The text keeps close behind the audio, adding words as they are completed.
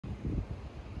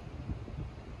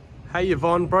Hey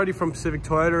Yvonne, Brody from Pacific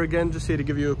Toyota again, just here to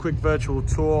give you a quick virtual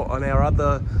tour on our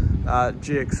other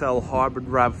GXL hybrid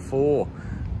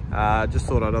RAV4. Just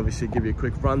thought I'd obviously give you a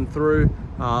quick run through.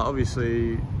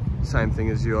 Obviously, same thing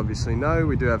as you obviously know,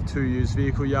 we do have two used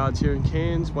vehicle yards here in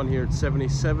Cairns, one here at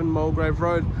 77 Mulgrave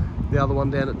Road, the other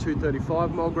one down at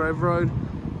 235 Mulgrave Road,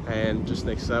 and just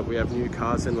next to that we have New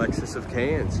Cars and Lexus of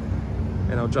Cairns.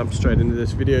 And I'll jump straight into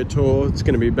this video tour. It's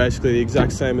going to be basically the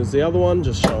exact same as the other one,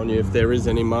 just showing you if there is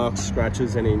any marks,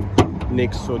 scratches, any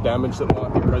nicks or damage that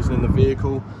might be present in the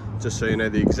vehicle, just so you know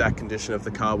the exact condition of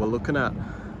the car we're looking at.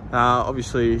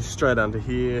 Obviously straight under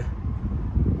here,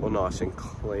 all nice and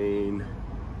clean,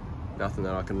 nothing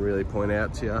that I can really point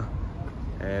out to you.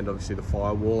 And obviously the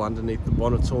firewall underneath the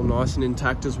bonnet's all nice and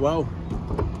intact as well.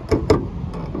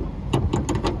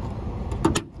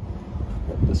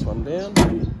 Put this one down.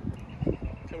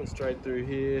 Coming straight through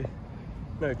here,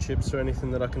 no chips or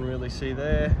anything that I can really see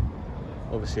there.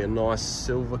 Obviously a nice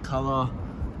silver colour,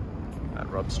 that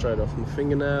rubs straight off my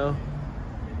fingernail. A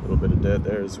little bit of dirt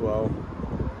there as well.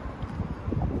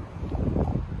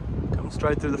 Coming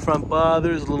straight through the front bar,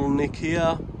 there's a little nick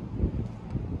here.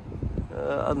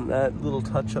 Other than that, little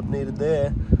touch up needed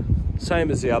there. Same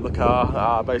as the other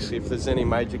car. Basically if there's any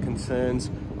major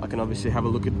concerns, I can obviously have a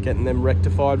look at getting them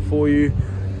rectified for you.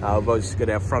 We've obviously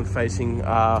got our front-facing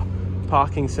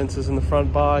parking sensors in the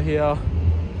front bar here.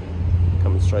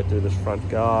 Coming straight through this front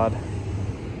guard.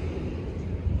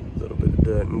 A little bit of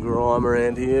dirt and grime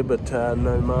around here, but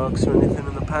no marks or anything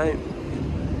in the paint.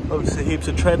 Obviously heaps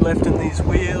of tread left in these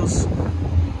wheels.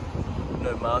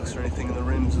 No marks or anything in the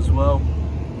rims as well.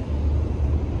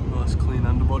 Nice clean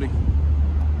underbody.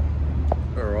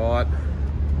 Alright.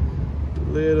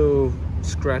 Little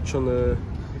scratch on the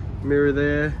mirror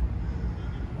there.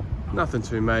 Nothing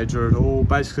too major at all.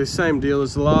 Basically same deal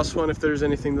as the last one. If there's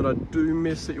anything that I do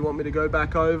miss that you want me to go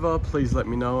back over, please let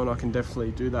me know and I can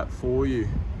definitely do that for you.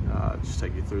 Just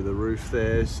take you through the roof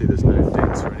there. See there's no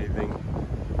dents or anything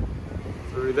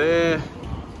through there.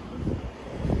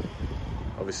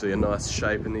 Obviously a nice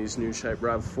shape in these new shape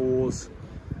RAV4s.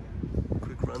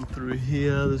 Quick run through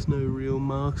here. There's no real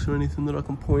marks or anything that I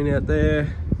can point out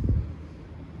there.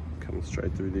 Coming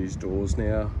straight through these doors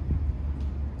now.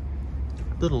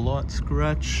 Little light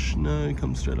scratch, no,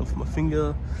 comes straight off my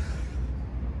finger.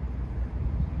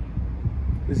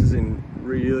 This is in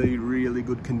really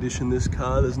good condition, this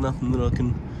car. There's nothing that I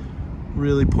can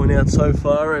really point out so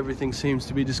far. Everything seems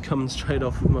to be just coming straight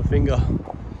off with my finger.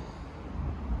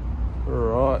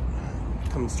 Alright,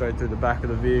 coming straight through the back of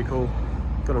the vehicle.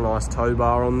 Got a nice tow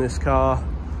bar on this car.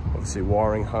 Obviously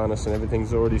wiring harness and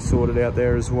everything's already sorted out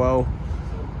there as well.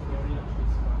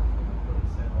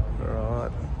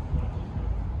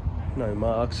 No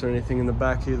marks or anything in the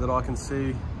back here that I can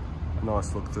see. A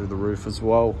nice look through the roof as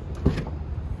well.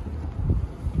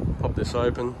 Pop this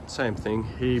open, same thing,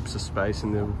 heaps of space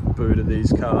in the boot of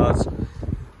these cars.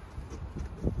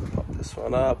 Pop this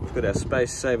one up, we've got our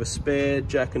space saver spare,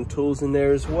 jack and tools in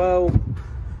there as well.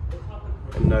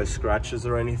 And no scratches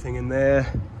or anything in there.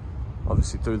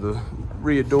 Obviously through the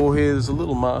rear door here, there's a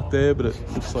little mark there, but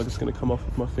it looks like it's gonna come off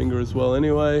with my finger as well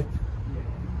anyway.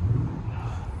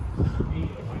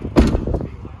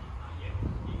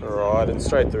 Alright, and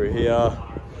straight through here,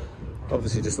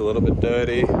 obviously just a little bit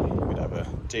dirty. We'd have a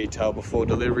detail before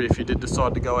delivery if you did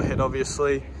decide to go ahead,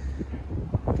 obviously.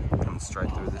 Coming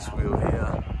straight through this wheel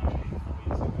here.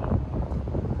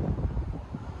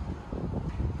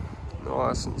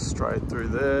 Nice and straight through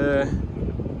there.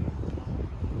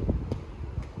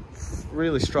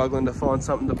 Really struggling to find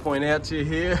something to point out to you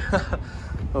here.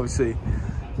 Obviously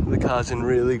the car's in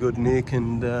really good nick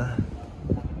and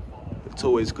it's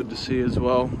always good to see as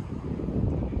well.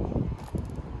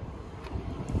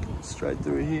 Straight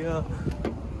through here,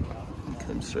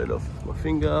 came straight off my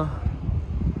finger.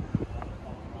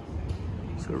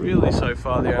 So really so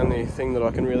far the only thing that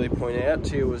I can really point out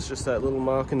to you was just that little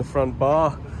mark in the front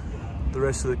bar. The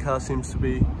rest of the car seems to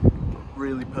be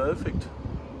really perfect.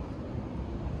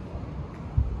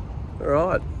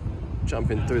 Alright,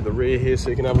 jumping through the rear here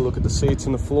so you can have a look at the seats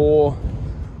and the floor.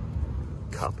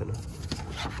 Cup and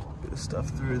a bit of stuff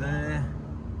through there.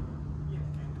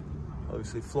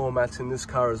 Obviously floor mats in this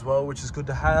car as well, which is good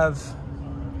to have.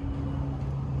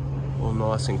 All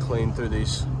nice and clean through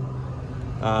these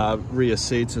rear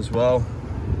seats as well.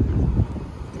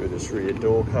 Through this rear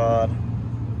door card.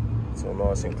 It's all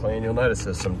nice and clean. You'll notice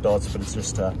there's some dots, but it's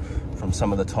just from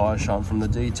some of the tyre shine from the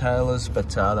detailers, but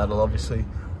that'll obviously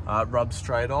rub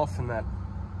straight off, and that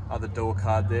other door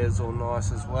card there is all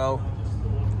nice as well.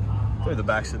 Through the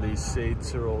backs of these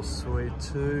seats are all sweet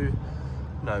too.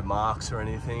 No marks or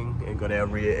anything. And got our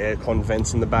rear aircon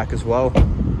vents in the back as well.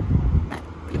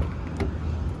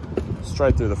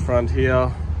 Straight through the front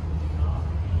here.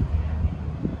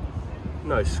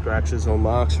 No scratches or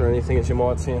marks or anything as you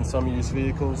might see in some used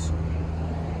vehicles.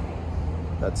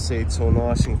 That seat's all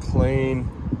nice and clean,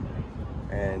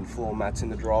 and floor mats in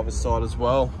the driver's side as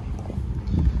well.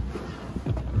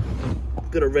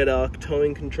 Got a red arc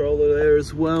towing controller there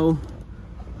as well.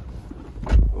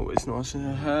 Always nice to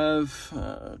have.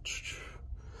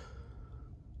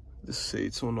 The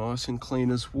seat's all nice and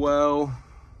clean as well.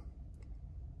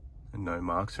 And no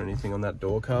marks or anything on that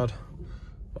door card.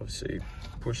 Obviously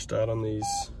push start on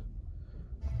these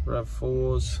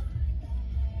RAV4s.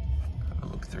 Have a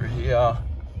look through here.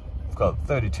 We've got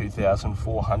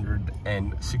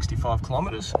 32,465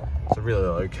 kilometers. So really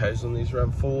low Ks on these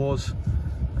RAV4s.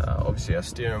 Obviously our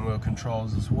steering wheel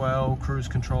controls as well. Cruise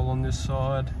control on this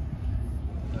side.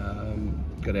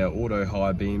 Got our auto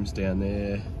high beams down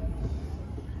there.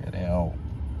 And our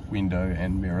window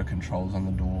and mirror controls on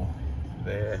the door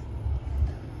there.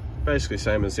 Basically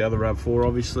same as the other RAV4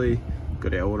 obviously.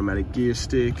 Got our automatic gear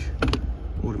stick,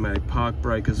 automatic park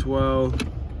brake as well.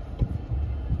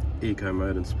 Eco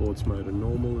mode and sports mode and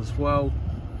normal as well.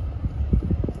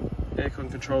 Aircon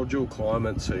control, dual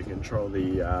climate, so you can control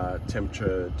the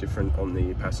temperature different on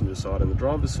the passenger side and the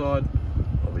driver's side.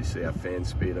 Obviously our fan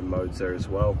speed and modes there as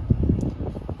well.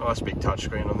 Nice big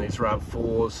touchscreen on these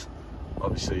RAV4s.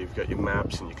 Obviously you've got your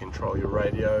maps and you control your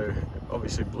radio.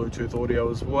 Obviously Bluetooth audio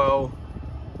as well.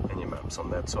 And your maps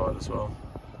on that side as well.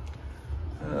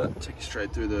 Take you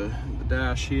straight through the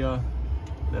dash here.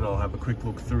 Then I'll have a quick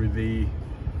look through the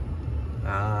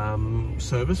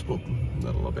service book.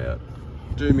 That'll about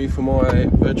do me for my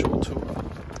virtual tour.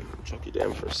 Chuck you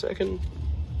down for a second.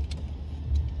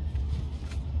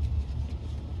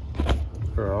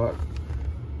 Alright,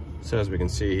 so as we can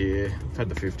see here, I've had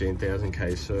the 15,000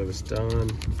 K service done,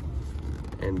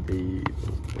 and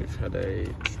we've had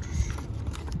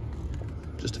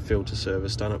just a filter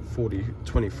service done at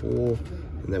 24,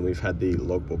 and then we've had the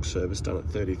logbook service done at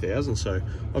 30,000. So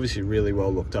obviously really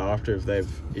well looked after. If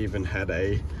they've even had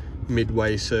a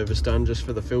midway service done just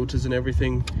for the filters and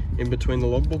everything in between the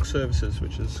logbook services,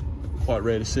 which is quite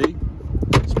rare to see,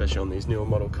 especially on these newer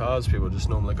model cars. People just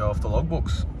normally go off the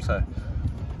logbooks, so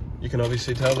you can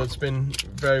obviously tell that it's been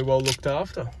very well looked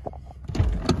after.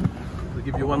 I'll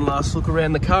give you one last look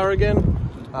around the car again.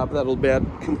 But that'll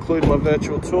about conclude my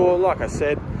virtual tour. Like I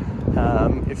said,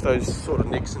 if those sort of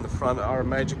nicks in the front are a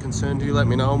major concern to you, let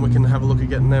me know and we can have a look at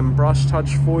getting them brush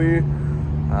touched for you.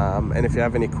 And if you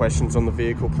have any questions on the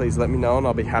vehicle, please let me know and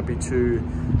I'll be happy to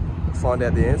find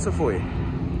out the answer for you.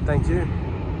 Thank you.